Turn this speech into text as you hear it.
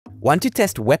Want to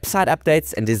test website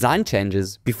updates and design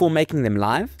changes before making them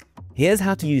live? Here's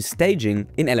how to use staging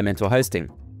in Elementor Hosting.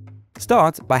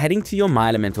 Start by heading to your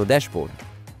My Elementor dashboard.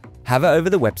 Hover over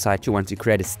the website you want to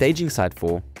create a staging site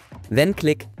for, then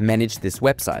click Manage this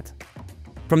website.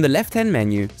 From the left-hand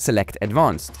menu, select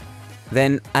Advanced.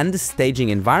 Then, under Staging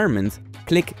Environment,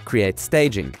 click Create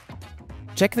Staging.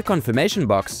 Check the confirmation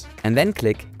box and then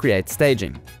click Create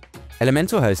Staging.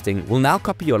 Elementor Hosting will now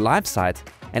copy your live site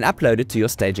and upload it to your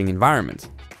staging environment.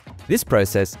 This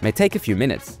process may take a few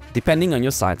minutes, depending on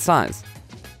your site size.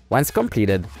 Once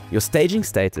completed, your staging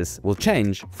status will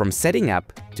change from Setting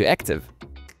Up to Active.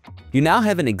 You now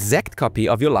have an exact copy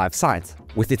of your live site,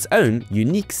 with its own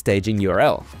unique staging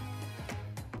URL.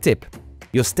 Tip: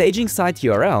 your staging site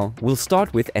URL will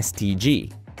start with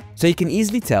STG, so you can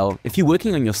easily tell if you're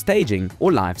working on your staging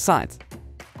or live site.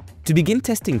 To begin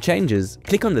testing changes,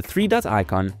 click on the three-dot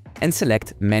icon and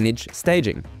select Manage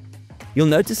Staging. You'll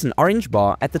notice an orange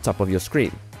bar at the top of your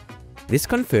screen. This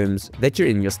confirms that you're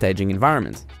in your staging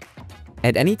environment.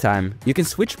 At any time, you can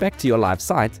switch back to your live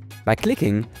site by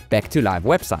clicking Back to Live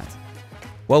Website.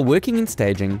 While working in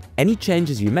staging, any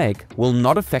changes you make will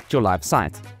not affect your live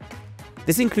site.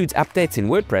 This includes updates in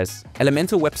WordPress,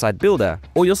 Elementor Website Builder,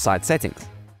 or your site settings.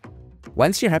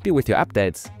 Once you're happy with your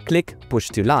updates, click Push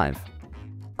to Live.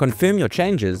 Confirm your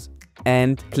changes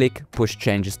and click Push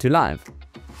Changes to Live.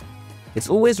 It's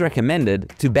always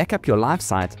recommended to back up your live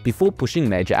site before pushing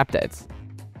major updates.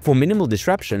 For minimal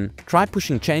disruption, try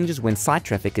pushing changes when site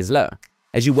traffic is low,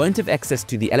 as you won't have access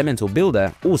to the Elementor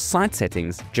Builder or site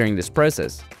settings during this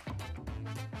process.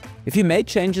 If you made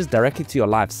changes directly to your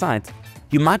live site,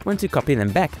 you might want to copy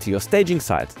them back to your staging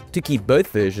site to keep both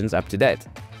versions up to date.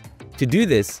 To do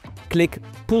this, click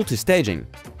Pull to Staging,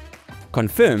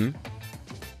 confirm,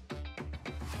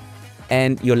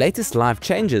 and your latest live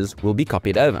changes will be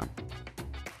copied over.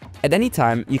 At any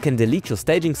time, you can delete your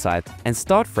staging site and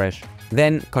start fresh,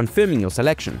 then confirming your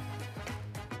selection.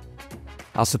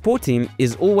 Our support team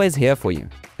is always here for you.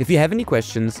 If you have any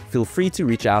questions, feel free to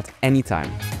reach out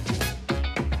anytime.